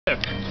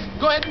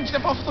Go ahead and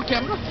step off the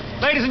camera.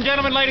 Ladies and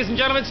gentlemen,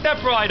 step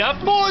right up.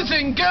 Boys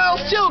and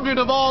girls, children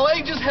of all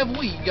ages, have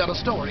we got a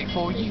story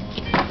for you.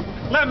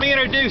 Let me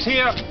introduce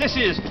here, this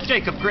is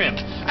Jacob Grimm.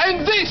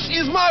 And this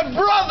is my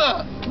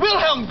brother,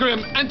 Wilhelm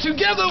Grimm, and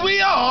together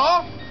we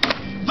are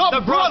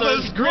the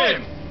Brothers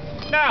Grimm.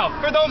 Now,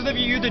 for those of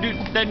you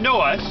that know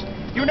us,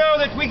 you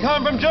know that we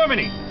come from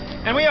Germany.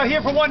 And we are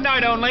here for one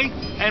night only,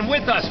 and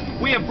with us,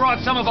 we have brought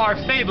some of our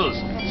fables,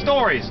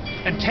 stories,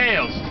 and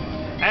tales.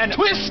 And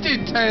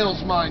twisted tales,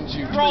 mind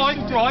you. Right,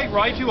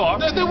 you are.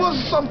 There was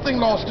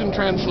something lost in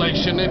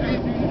translation. In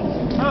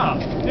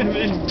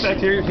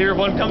fact, here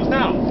one comes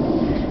now.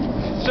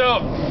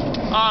 So,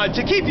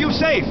 to keep you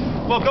safe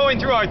while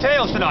going through our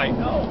tales tonight,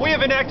 we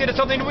have enacted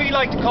something we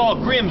like to call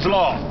Grimm's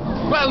Law.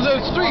 Well,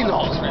 there's three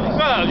laws, really.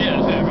 Well,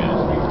 yes, there is.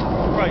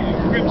 Right,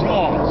 Grimm's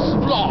Laws.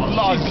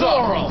 Laws,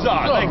 plural.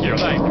 Thank you.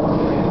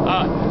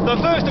 The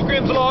first of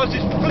Grimm's Laws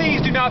is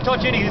please do not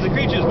touch any of the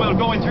creatures while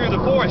going through the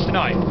forest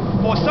tonight.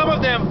 For some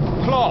of them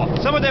claw,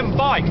 some of them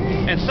bite,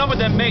 and some of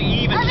them may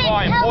even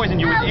try and poison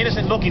you with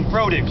innocent-looking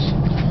produce.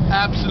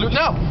 Absolutely.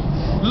 Now,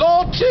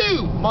 Law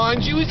 2,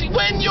 mind you, is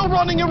when you're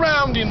running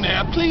around in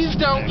there, please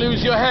don't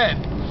lose your head.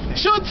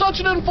 Should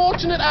such an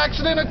unfortunate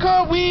accident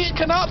occur, we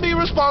cannot be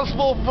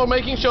responsible for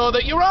making sure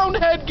that your own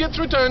head gets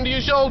returned to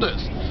your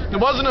shoulders. There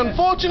was an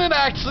unfortunate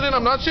accident.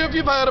 I'm not sure if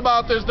you've heard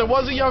about this. There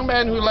was a young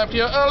man who left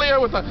here earlier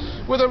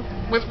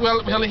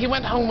well, he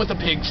went home with a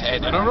pig's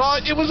head. And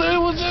alright, it was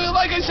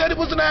like I said, it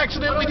was an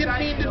accident. We didn't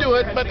mean to do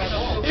it, but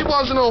it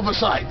was an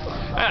oversight.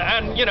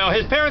 And you know,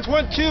 his parents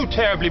weren't too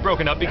terribly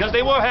broken up because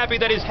they were happy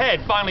that his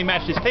head finally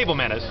matched his table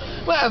manners.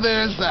 Well,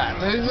 there's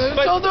that.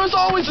 So there's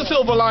always a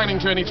silver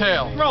lining to any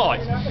tale. Right.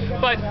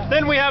 But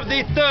then we have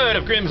the third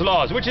of Grimm's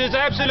Laws, which is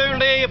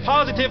absolutely,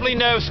 positively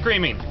no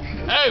screaming.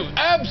 Oh,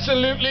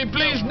 absolutely,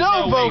 please,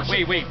 no folks.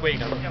 Wait.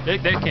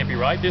 That can't be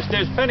right.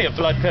 There's plenty of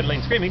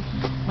blood-curdling screaming.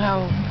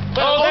 Well,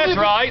 oh, that's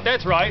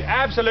right.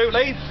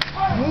 Absolutely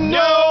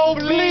no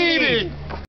bleeding.